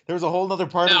whole other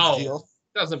part of the deal.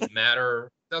 Doesn't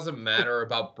matter. Doesn't matter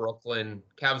about Brooklyn.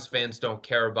 Cavs fans don't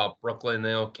care about Brooklyn.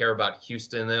 They don't care about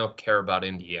Houston. They don't care about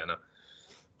Indiana.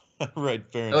 Right.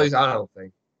 Fair enough. At least I don't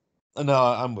think. No,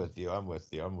 I'm with you. I'm with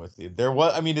you. I'm with you. There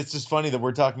was, I mean, it's just funny that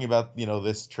we're talking about,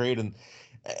 this trade and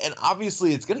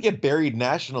obviously it's going to get buried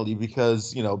nationally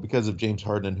because, because of James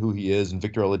Harden and who he is and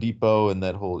Victor Oladipo and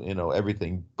that whole,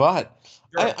 everything. But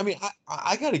Sure. I mean,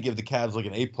 I got to give the Cavs like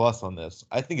an A+ on this.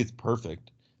 I think it's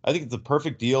perfect. I think it's a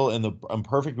perfect deal and the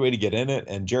perfect way to get in it.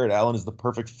 And Jared Allen is the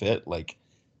perfect fit. Like,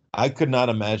 I could not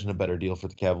imagine a better deal for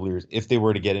the Cavaliers if they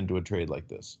were to get into a trade like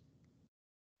this.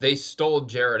 They stole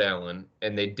Jared Allen,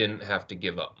 and they didn't have to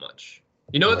give up much.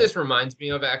 You know what Right. this reminds me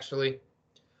of, actually?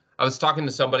 I was talking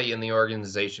to somebody in the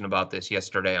organization about this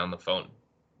yesterday on the phone.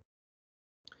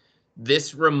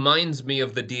 This reminds me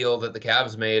of the deal that the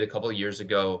Cavs made a couple of years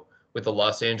ago with the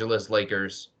Los Angeles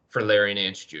Lakers for Larry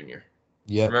Nance Jr.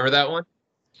 Yeah. Remember that one?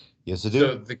 Yes, I do.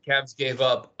 So the Cavs gave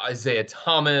up Isaiah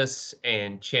Thomas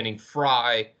and Channing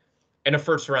Frye and a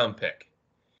first-round pick.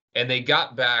 And they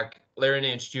got back Larry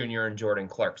Nance Jr. and Jordan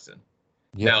Clarkson.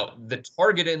 Yep. Now, the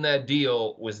target in that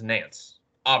deal was Nance,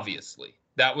 obviously.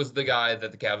 That was the guy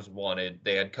that the Cavs wanted.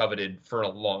 They had coveted for a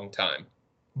long time.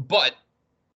 But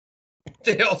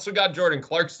they also got Jordan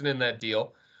Clarkson in that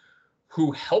deal,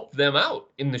 who helped them out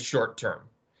in the short term.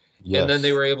 Yes. And then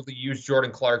they were able to use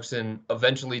Jordan Clarkson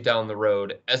eventually down the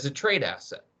road as a trade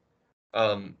asset.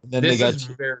 Then This they got is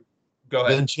very. Go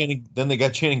ahead. Then they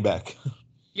got Channing back.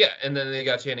 Yeah, and then they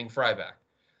got Channing Frye back.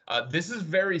 This is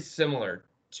very similar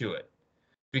to it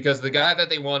because the guy that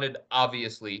they wanted,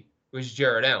 obviously, was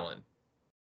Jared Allen.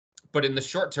 But in the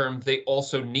short term, they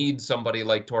also need somebody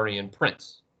like Taurean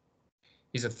Prince.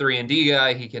 He's a 3-and-D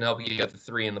guy. He can help you get the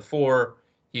 3 and the 4.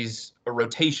 He's a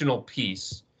rotational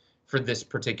piece for this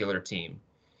particular team.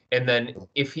 And then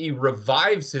if he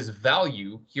revives his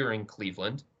value here in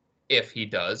Cleveland, if he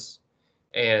does,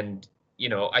 and,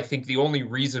 I think the only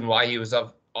reason why he was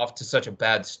off to such a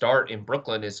bad start in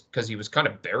Brooklyn is because he was kind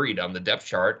of buried on the depth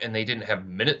chart and they didn't have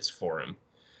minutes for him.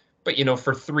 But,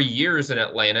 for 3 years in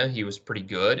Atlanta, he was pretty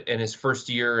good. And his first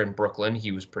year in Brooklyn,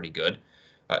 he was pretty good.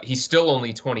 He's still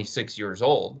only 26 years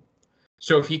old.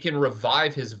 So if he can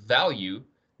revive his value,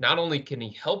 not only can he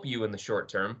help you in the short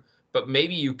term, but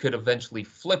maybe you could eventually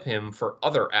flip him for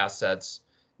other assets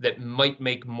that might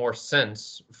make more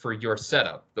sense for your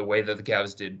setup, the way that the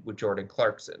Cavs did with Jordan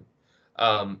Clarkson.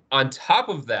 On top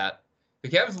of that, the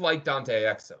Cavs like Dante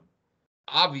Exum.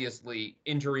 Obviously,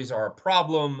 injuries are a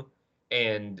problem,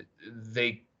 and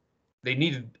they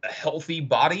needed a healthy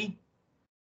body,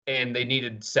 and they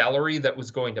needed salary that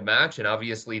was going to match, and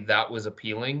obviously that was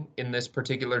appealing in this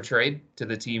particular trade to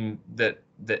the team that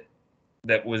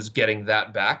was getting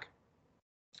that back.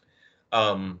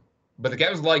 But the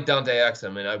Cavs like Dante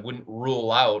Exum, and I wouldn't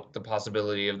rule out the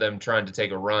possibility of them trying to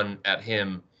take a run at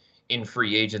him in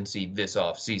free agency this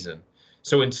offseason.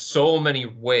 So in so many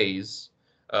ways,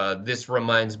 this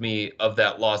reminds me of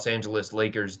that Los Angeles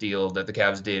Lakers deal that the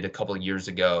Cavs did a couple of years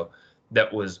ago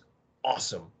that was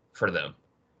awesome for them.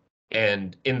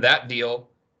 And in that deal,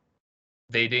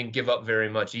 they didn't give up very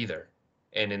much either.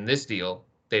 And in this deal,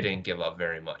 they didn't give up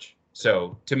very much.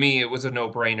 So to me, it was a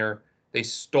no-brainer. They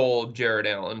stole Jared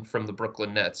Allen from the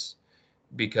Brooklyn Nets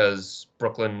because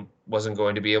Brooklyn wasn't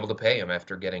going to be able to pay him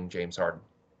after getting James Harden.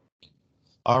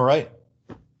 All right.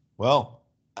 Well,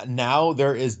 now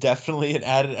there is definitely an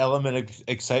added element of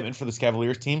excitement for this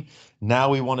Cavaliers team. Now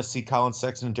we want to see Colin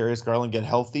Sexton and Darius Garland get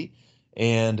healthy.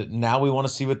 And now we want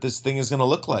to see what this thing is going to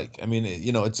look like. I mean,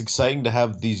 it's exciting to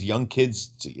have these young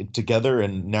kids together.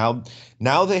 And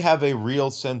now they have a real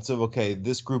sense of, okay,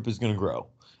 this group is going to grow.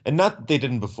 And not that they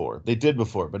didn't before. They did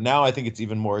before. But now I think it's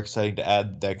even more exciting to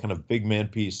add that kind of big man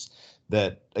piece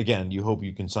that, again, you hope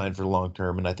you can sign for long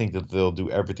term. And I think that they'll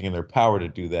do everything in their power to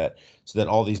do that so that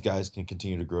all these guys can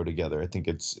continue to grow together. I think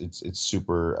it's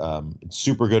super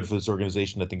good for this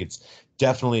organization. I think it's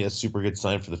definitely a super good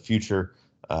sign for the future.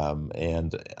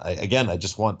 And I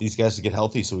just want these guys to get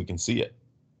healthy so we can see it.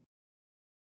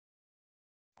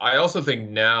 I also think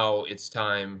now it's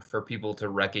time for people to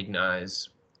recognize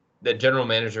that general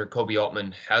manager Koby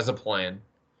Altman has a plan.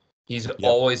 He's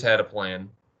always had a plan.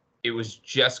 It was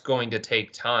just going to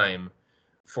take time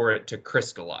for it to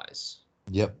crystallize.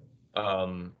 Yep.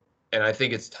 And I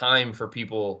think it's time for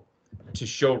people to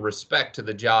show respect to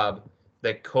the job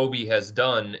that Koby has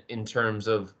done in terms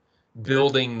of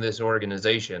building this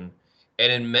organization.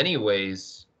 And in many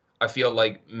ways, I feel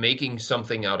like making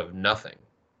something out of nothing.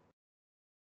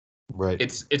 Right.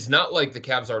 It's not like the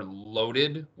Cavs are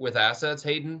loaded with assets,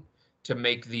 Hayden, to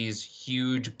make these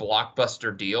huge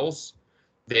blockbuster deals.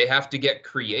 They have to get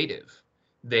creative.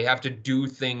 They have to do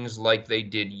things like they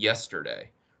did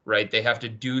yesterday, right? They have to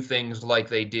do things like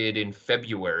they did in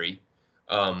February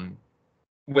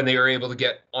when they were able to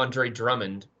get Andre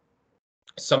Drummond.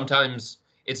 Sometimes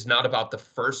it's not about the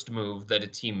first move that a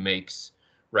team makes,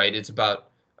 right? It's about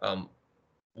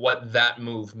what that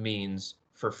move means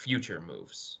for future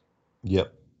moves.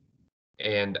 Yep.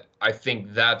 And I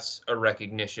think that's a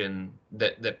recognition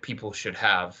that people should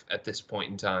have at this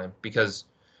point in time, because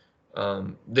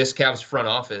this Cavs front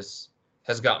office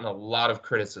has gotten a lot of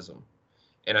criticism.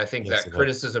 And I think that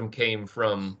criticism came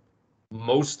from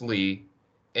mostly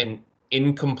an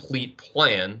incomplete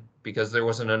plan, because there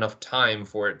wasn't enough time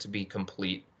for it to be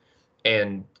complete,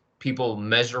 and people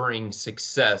measuring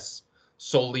success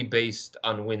solely based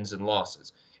on wins and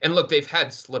losses. And look, they've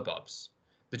had slip-ups.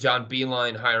 The John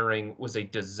Beilein hiring was a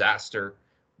disaster,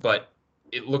 but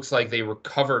it looks like they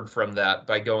recovered from that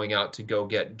by going out to go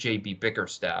get JB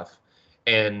Bickerstaff.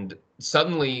 And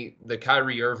suddenly the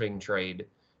Kyrie Irving trade,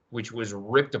 which was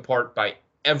ripped apart by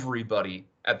everybody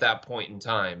at that point in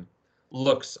time,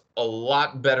 looks a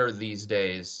lot better these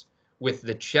days with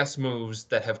the chess moves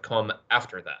that have come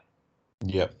after that.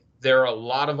 Yep. There are a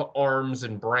lot of arms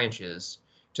and branches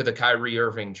to the Kyrie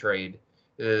Irving trade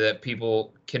that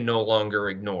people can no longer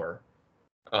ignore.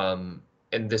 And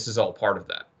this is all part of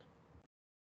that.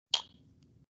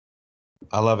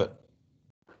 I love it.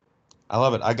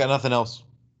 I got nothing else.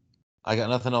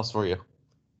 For you.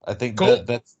 I think cool.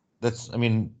 that's, I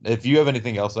mean, if you have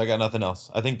anything else, I got nothing else.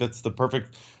 I think that's the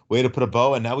perfect way to put a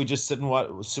bow. And now we just sit and watch.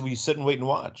 So we sit and wait and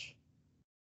watch.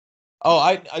 Oh,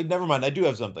 I never mind. I do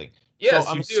have something. Yes,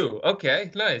 so you do. Okay,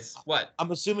 nice. What?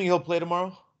 I'm assuming he'll play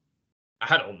tomorrow.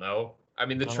 I don't know. I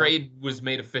mean, the trade was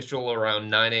made official around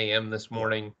 9 a.m. this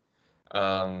morning.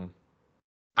 I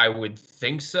would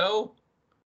think so,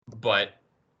 but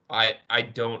I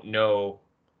don't know.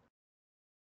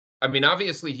 I mean,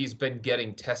 obviously he's been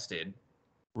getting tested,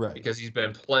 right? Because he's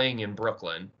been playing in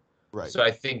Brooklyn, right? So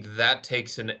I think that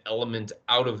takes an element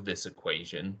out of this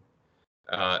equation.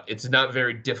 It's not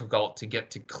very difficult to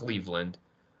get to Cleveland.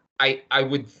 I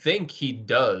would think he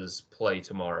does play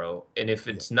tomorrow, and if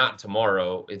it's not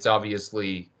tomorrow, it's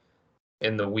obviously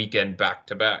in the weekend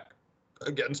back-to-back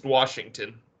against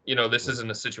Washington. You know, this isn't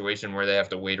a situation where they have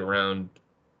to wait around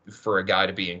for a guy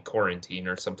to be in quarantine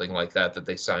or something like that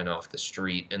they sign off the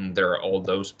street, and there are all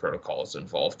those protocols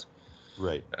involved.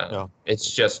 Right. It's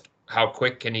just how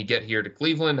quick can he get here to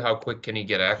Cleveland? How quick can he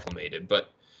get acclimated?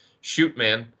 But shoot,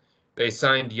 man, they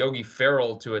signed Yogi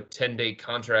Ferrell to a 10-day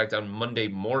contract on Monday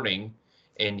morning,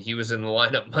 and he was in the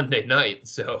lineup Monday night.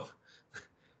 So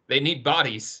they need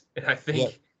bodies. And I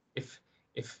think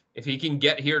if he can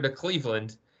get here to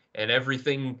Cleveland and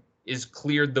everything is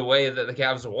cleared the way that the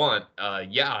Cavs want,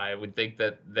 I would think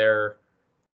that they're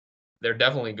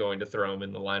definitely going to throw him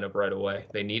in the lineup right away.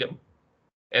 They need him.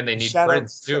 And they need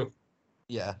Prince too.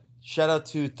 Yeah. Shout out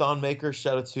to Thon Maker.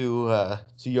 Shout out to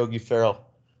Yogi Ferrell.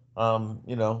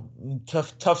 You know,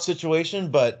 tough situation,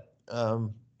 but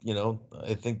you know,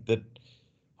 I think that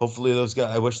hopefully those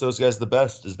guys, I wish those guys the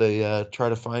best as they try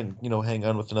to find, you know, hang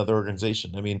on with another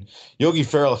organization. I mean, Yogi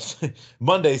Ferrell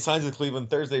Monday signs with Cleveland,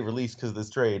 Thursday released because of this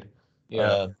trade.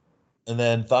 Yeah. And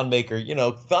then Thon Maker,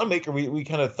 we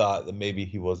kind of thought that maybe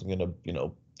he wasn't going to, you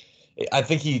know, I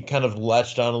think he kind of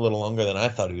latched on a little longer than I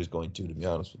thought he was going to be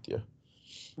honest with you.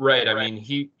 Right. I mean,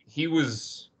 he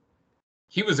was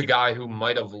a guy who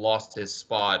might have lost his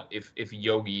spot if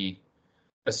Yogi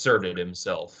asserted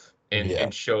himself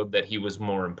and showed that he was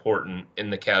more important,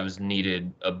 and the Cavs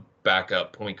needed a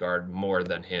backup point guard more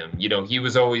than him. You know, he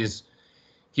was always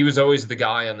the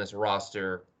guy on this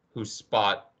roster whose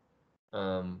spot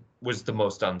was the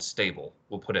most unstable.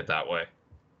 We'll put it that way.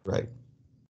 Right.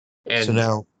 And so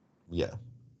now,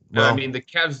 well, I mean, the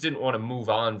Cavs didn't want to move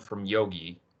on from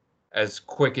Yogi as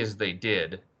quick as they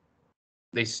did.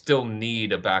 They still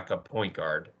need a backup point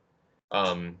guard.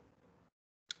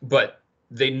 But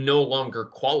they no longer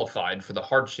qualified for the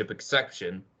hardship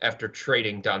exception after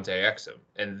trading Dante Exum.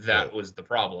 And that was the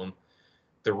problem.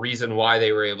 The reason why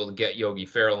they were able to get Yogi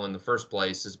Ferrell in the first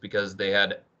place is because they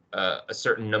had a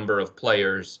certain number of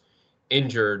players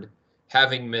injured,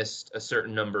 having missed a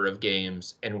certain number of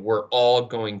games, and were all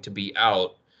going to be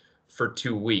out for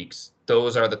 2 weeks.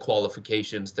 Those are the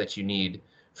qualifications that you need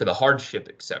for the hardship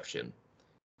exception.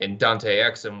 And Dante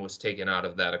Exum was taken out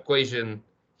of that equation.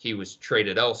 He was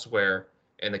traded elsewhere,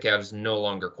 and the Cavs no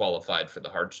longer qualified for the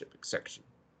hardship exception.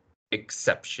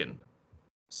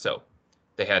 So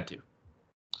they had to.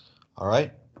 All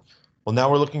right. Well, now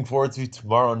we're looking forward to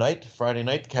tomorrow night, Friday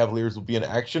night. The Cavaliers will be in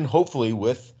action, hopefully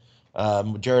with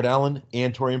Jared Allen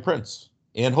and Taurean Prince,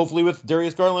 and hopefully with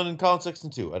Darius Garland and Colin Sexton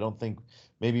too. I don't think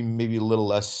maybe a little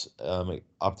less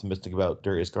optimistic about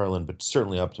Darius Garland, but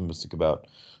certainly optimistic about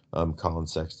Colin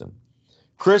Sexton.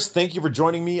 Chris, thank you for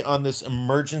joining me on this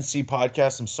emergency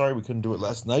podcast. I'm sorry we couldn't do it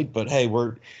last night, but hey,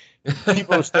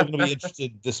 people are still going to be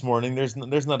interested this morning. There's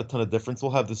not a ton of difference.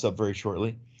 We'll have this up very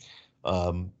shortly.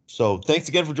 So thanks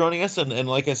again for joining us. And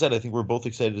like I said, I think we're both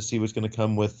excited to see what's going to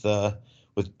come with the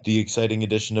exciting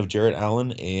addition of Jarrett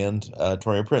Allen and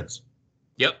Taurean Prince.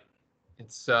 Yep.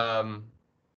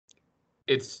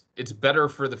 It's better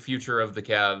for the future of the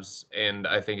Cavs, and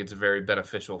I think it's very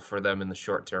beneficial for them in the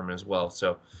short term as well.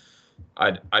 So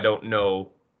I don't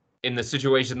know, in the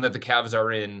situation that the Cavs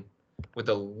are in with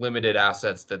the limited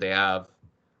assets that they have,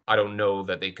 I don't know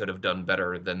that they could have done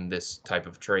better than this type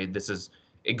of trade. This is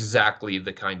exactly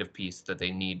the kind of piece that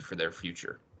they need for their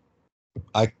future.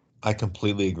 I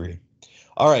completely agree.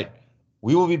 All right.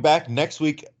 We will be back next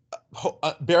week,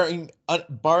 barring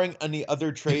any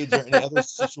other trades or any other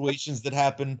situations that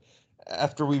happen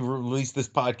after we release this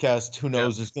podcast. Who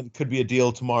knows? Yeah. Could be a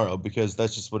deal tomorrow, because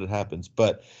that's just what it happens.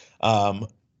 But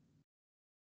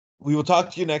we will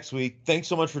talk to you next week. Thanks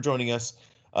so much for joining us.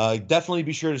 Definitely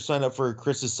be sure to sign up for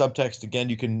Chris's subtext. Again,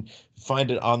 you can find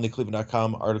it on the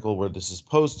Cleveland.com article where this is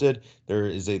posted. There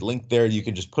is a link there. You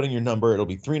can just put in your number. It'll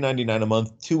be $3.99 a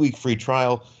month, 2-week free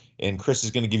trial. And Chris is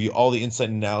going to give you all the insight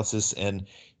and analysis. And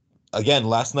again,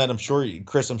 last night,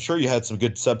 Chris, I'm sure you had some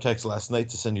good subtext last night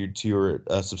to send to your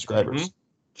subscribers.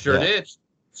 Mm-hmm. Sure did.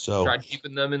 So tried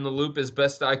keeping them in the loop as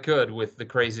best I could with the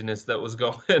craziness that was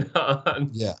going on.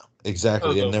 Yeah,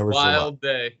 exactly. And there was a wild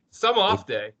day. Some off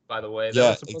day, by the way. That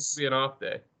was supposed to be an off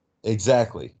day.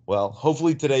 Exactly. Well,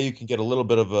 hopefully today you can get a little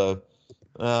bit of a.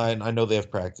 I know they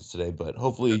have practice today, but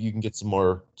hopefully you can get some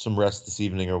rest this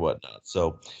evening or whatnot.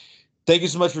 So, thank you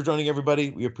so much for joining, everybody.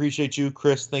 We appreciate you,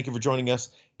 Chris. Thank you for joining us.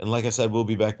 And like I said, we'll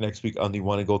be back next week on the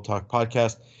Wine and Gold Talk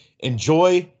podcast.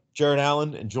 Enjoy Jarrett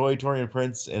Allen, enjoy Taurean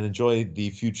Prince, and enjoy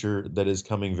the future that is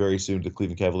coming very soon to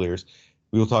Cleveland Cavaliers.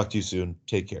 We will talk to you soon.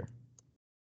 Take care.